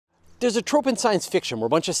There's a trope in science fiction where a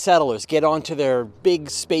bunch of settlers get onto their big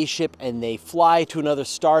spaceship and they fly to another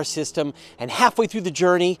star system, and halfway through the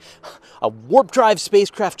journey, a warp drive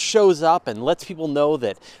spacecraft shows up and lets people know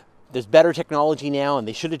that there's better technology now and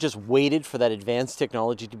they should have just waited for that advanced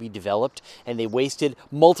technology to be developed, and they wasted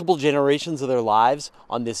multiple generations of their lives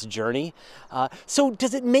on this journey. So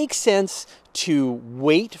does it make sense to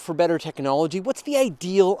wait for better technology? What's the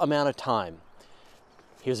ideal amount of time?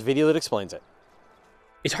 Here's a video that explains it.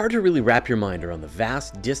 It's hard to really wrap your mind around the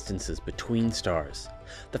vast distances between stars.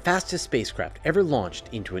 The fastest spacecraft ever launched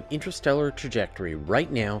into an interstellar trajectory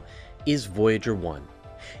right now is Voyager 1.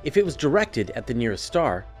 If it was directed at the nearest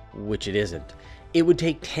star, which it isn't, it would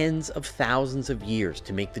take tens of thousands of years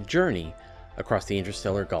to make the journey across the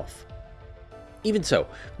interstellar gulf. Even so,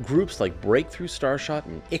 groups like Breakthrough Starshot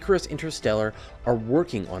and Icarus Interstellar are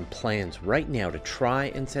working on plans right now to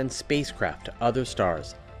try and send spacecraft to other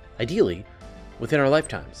stars, ideally within our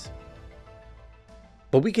lifetimes.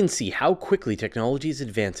 But we can see how quickly technology is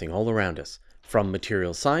advancing all around us, from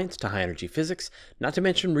material science to high-energy physics, not to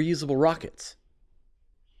mention reusable rockets.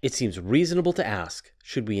 It seems reasonable to ask,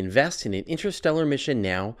 should we invest in an interstellar mission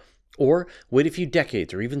now, or wait a few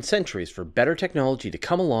decades or even centuries for better technology to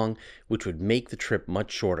come along which would make the trip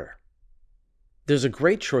much shorter? There's a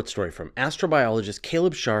great short story from astrobiologist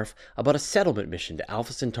Caleb Scharf about a settlement mission to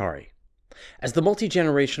Alpha Centauri. As the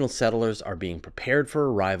multi-generational settlers are being prepared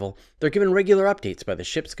for arrival, they're given regular updates by the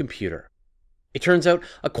ship's computer. It turns out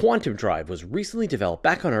a quantum drive was recently developed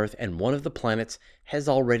back on Earth, and one of the planets has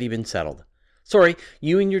already been settled. Sorry,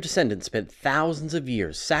 you and your descendants spent thousands of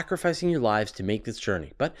years sacrificing your lives to make this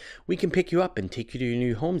journey, but we can pick you up and take you to your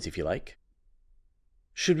new homes if you like.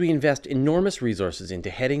 Should we invest enormous resources into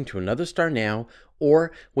heading to another star now,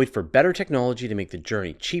 or wait for better technology to make the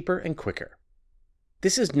journey cheaper and quicker?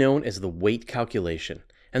 This is known as the weight calculation,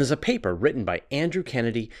 and there's a paper written by Andrew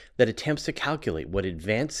Kennedy that attempts to calculate what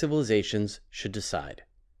advanced civilizations should decide.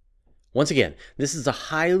 Once again, this is a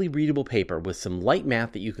highly readable paper with some light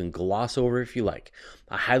math that you can gloss over if you like.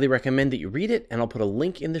 I highly recommend that you read it, and I'll put a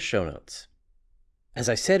link in the show notes. As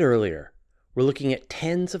I said earlier, we're looking at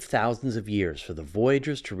tens of thousands of years for the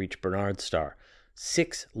Voyagers to reach Barnard's star,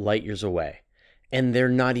 6 light years away, and they're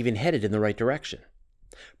not even headed in the right direction.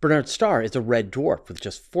 Barnard's star is a red dwarf with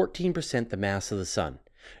just 14% the mass of the Sun.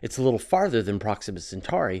 It's a little farther than Proxima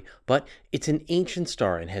Centauri, but it's an ancient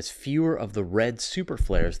star and has fewer of the red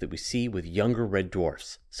superflares that we see with younger red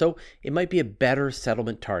dwarfs, so it might be a better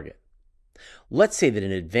settlement target. Let's say that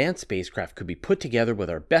an advanced spacecraft could be put together with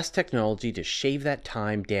our best technology to shave that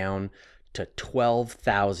time down to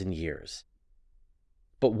 12,000 years.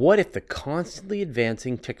 But what if the constantly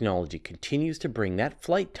advancing technology continues to bring that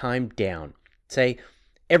flight time down? Say,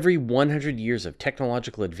 every 100 years of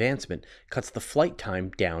technological advancement cuts the flight time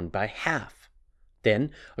down by half. Then,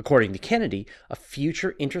 according to Kennedy, a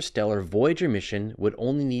future interstellar Voyager mission would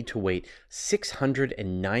only need to wait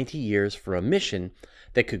 690 years for a mission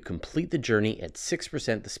that could complete the journey at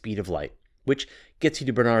 6% the speed of light, which gets you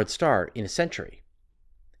to Barnard's star in a century.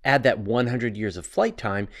 Add that 100 years of flight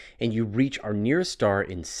time and you reach our nearest star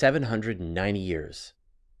in 790 years.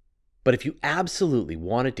 But if you absolutely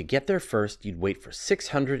wanted to get there first, you'd wait for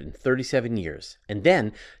 637 years, and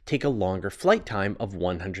then take a longer flight time of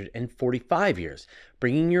 145 years,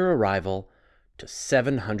 bringing your arrival to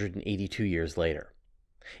 782 years later.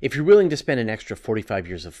 If you're willing to spend an extra 45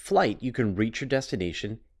 years of flight, you can reach your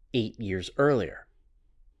destination 8 years earlier.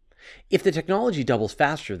 If the technology doubles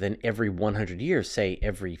faster than every 100 years, say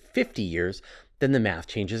every 50 years, then the math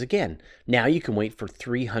changes again. Now you can wait for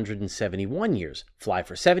 371 years, fly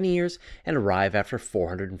for 70 years, and arrive after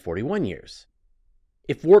 441 years.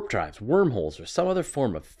 If warp drives, wormholes, or some other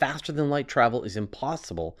form of faster-than-light travel is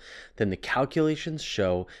impossible, then the calculations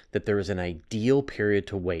show that there is an ideal period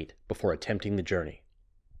to wait before attempting the journey.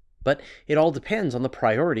 But it all depends on the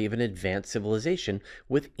priority of an advanced civilization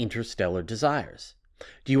with interstellar desires.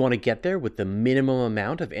 Do you want to get there with the minimum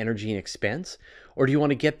amount of energy and expense? Or do you want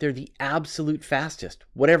to get there the absolute fastest,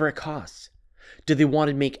 whatever it costs? Do they want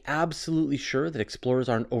to make absolutely sure that explorers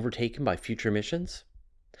aren't overtaken by future missions?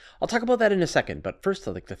 I'll talk about that in a second, but first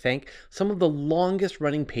I'd like to thank some of the longest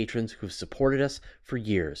running patrons who've supported us for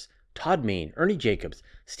years. Todd Main, Ernie Jacobs,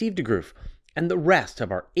 Steve DeGroof, and the rest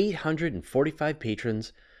of our 845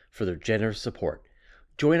 patrons for their generous support.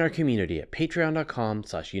 Join our community at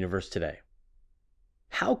patreon.com/universetoday.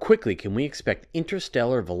 How quickly can we expect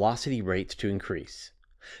interstellar velocity rates to increase?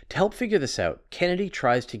 To help figure this out, Kennedy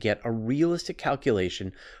tries to get a realistic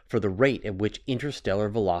calculation for the rate at which interstellar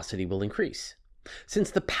velocity will increase.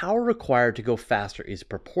 Since the power required to go faster is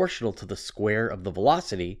proportional to the square of the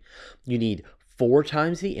velocity, you need 4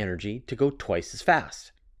 times the energy to go twice as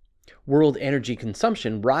fast. World energy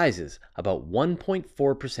consumption rises about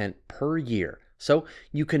 1.4% per year, so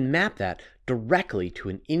you can map that directly to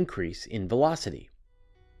an increase in velocity.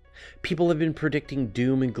 People have been predicting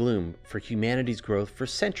doom and gloom for humanity's growth for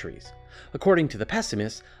centuries. According to the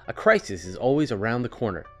pessimists, a crisis is always around the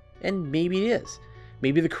corner. And maybe it is.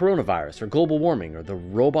 Maybe the coronavirus or global warming or the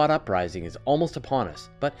robot uprising is almost upon us.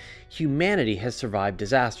 But humanity has survived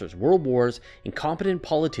disasters, world wars, incompetent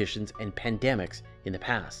politicians, and pandemics in the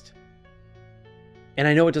past. And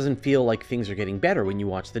I know it doesn't feel like things are getting better when you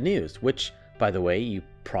watch the news, which, by the way, you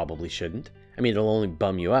probably shouldn't. I mean, it'll only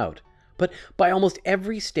bum you out. But by almost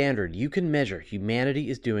every standard you can measure, humanity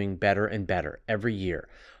is doing better and better every year.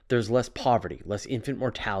 There's less poverty, less infant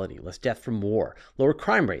mortality, less death from war, lower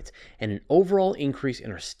crime rates, and an overall increase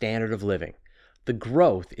in our standard of living. The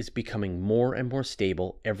growth is becoming more and more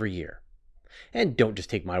stable every year. And don't just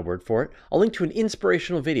take my word for it. I'll link to an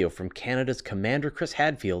inspirational video from Canada's Commander Chris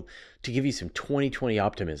Hadfield to give you some 2020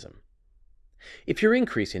 optimism. If your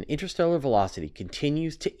increase in interstellar velocity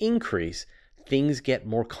continues to increase, things get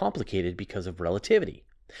more complicated because of relativity.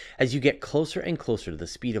 As you get closer and closer to the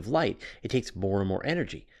speed of light, it takes more and more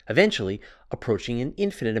energy, eventually approaching an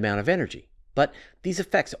infinite amount of energy. But these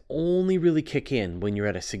effects only really kick in when you're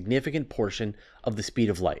at a significant portion of the speed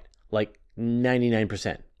of light, like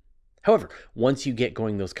 99%. However, once you get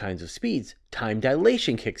going those kinds of speeds, time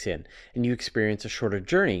dilation kicks in, and you experience a shorter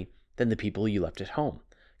journey than the people you left at home.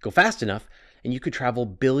 Go fast enough, and you could travel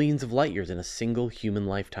billions of light years in a single human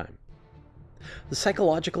lifetime. The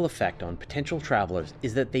psychological effect on potential travelers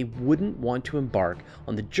is that they wouldn't want to embark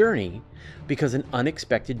on the journey because an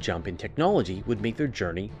unexpected jump in technology would make their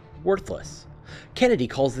journey worthless. Kennedy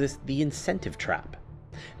calls this the incentive trap.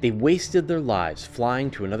 They wasted their lives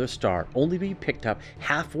flying to another star only to be picked up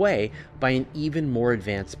halfway by an even more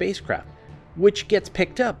advanced spacecraft, which gets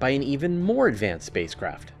picked up by an even more advanced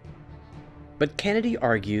spacecraft. But Kennedy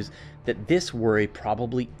argues that this worry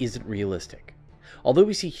probably isn't realistic. Although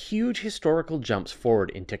we see huge historical jumps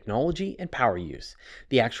forward in technology and power use,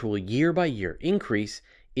 the actual year-by-year increase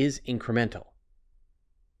is incremental.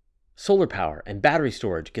 Solar power and battery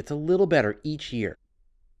storage gets a little better each year.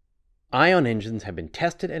 Ion engines have been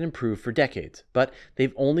tested and improved for decades, but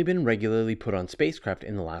they've only been regularly put on spacecraft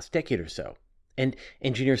in the last decade or so. And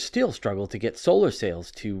engineers still struggle to get solar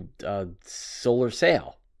sails to solar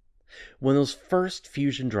sail. When those first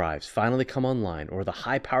fusion drives finally come online, or the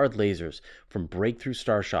high-powered lasers from breakthrough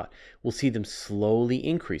Starshot, we'll see them slowly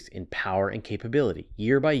increase in power and capability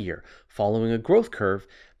year by year, following a growth curve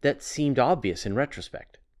that seemed obvious in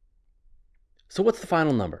retrospect. So what's the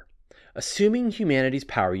final number? Assuming humanity's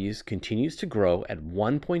power use continues to grow at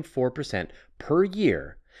 1.4% per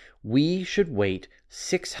year, we should wait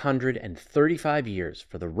 635 years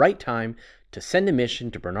for the right time to send a mission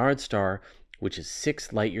to Barnard's star, which is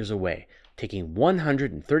 6 light years away, taking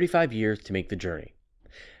 135 years to make the journey.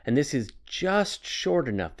 And this is just short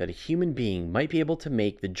enough that a human being might be able to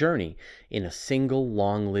make the journey in a single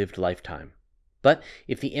long-lived lifetime. But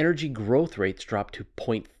if the energy growth rates drop to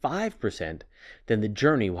 0.5%, then the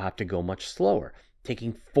journey will have to go much slower,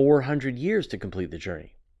 taking 400 years to complete the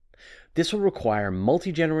journey. This will require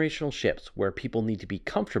multi-generational ships where people need to be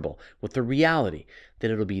comfortable with the reality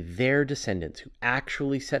that it'll be their descendants who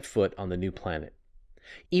actually set foot on the new planet.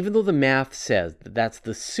 Even though the math says that that's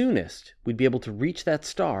the soonest we'd be able to reach that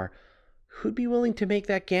star, who'd be willing to make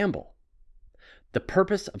that gamble? The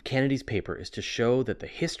purpose of Kennedy's paper is to show that the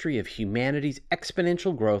history of humanity's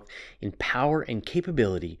exponential growth in power and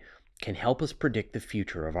capability can help us predict the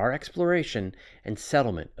future of our exploration and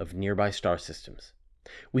settlement of nearby star systems.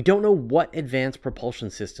 We don't know what advanced propulsion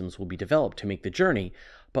systems will be developed to make the journey,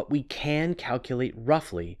 but we can calculate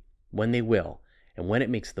roughly when they will and when it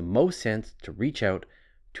makes the most sense to reach out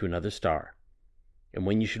to another star, and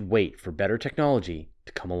when you should wait for better technology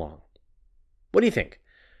to come along. What do you think?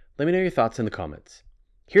 Let me know your thoughts in the comments.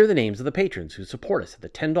 Here are the names of the patrons who support us at the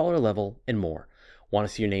 $10 level and more. Want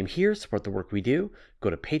to see your name here, support the work we do? Go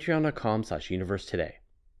to patreon.com/universetoday.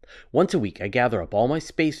 Once a week, I gather up all my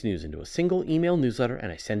space news into a single email newsletter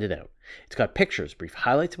and I send it out. It's got pictures, brief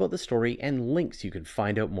highlights about the story, and links you can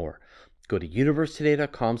find out more. Go to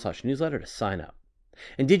universetoday.com/newsletter to sign up.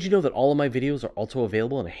 And did you know that all of my videos are also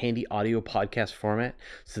available in a handy audio podcast format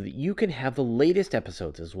so that you can have the latest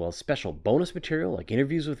episodes as well as special bonus material like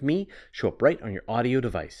interviews with me show up right on your audio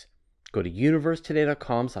device? Go to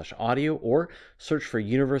universetoday.com/audio or search for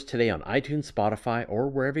Universe Today on iTunes, Spotify, or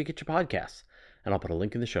wherever you get your podcasts, and I'll put a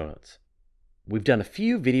link in the show notes. We've done a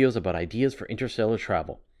few videos about ideas for interstellar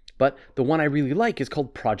travel, but the one I really like is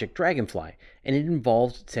called Project Dragonfly, and it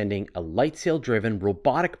involves sending a light sail-driven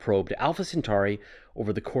robotic probe to Alpha Centauri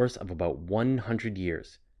over the course of about 100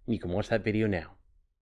 years. You can watch that video now.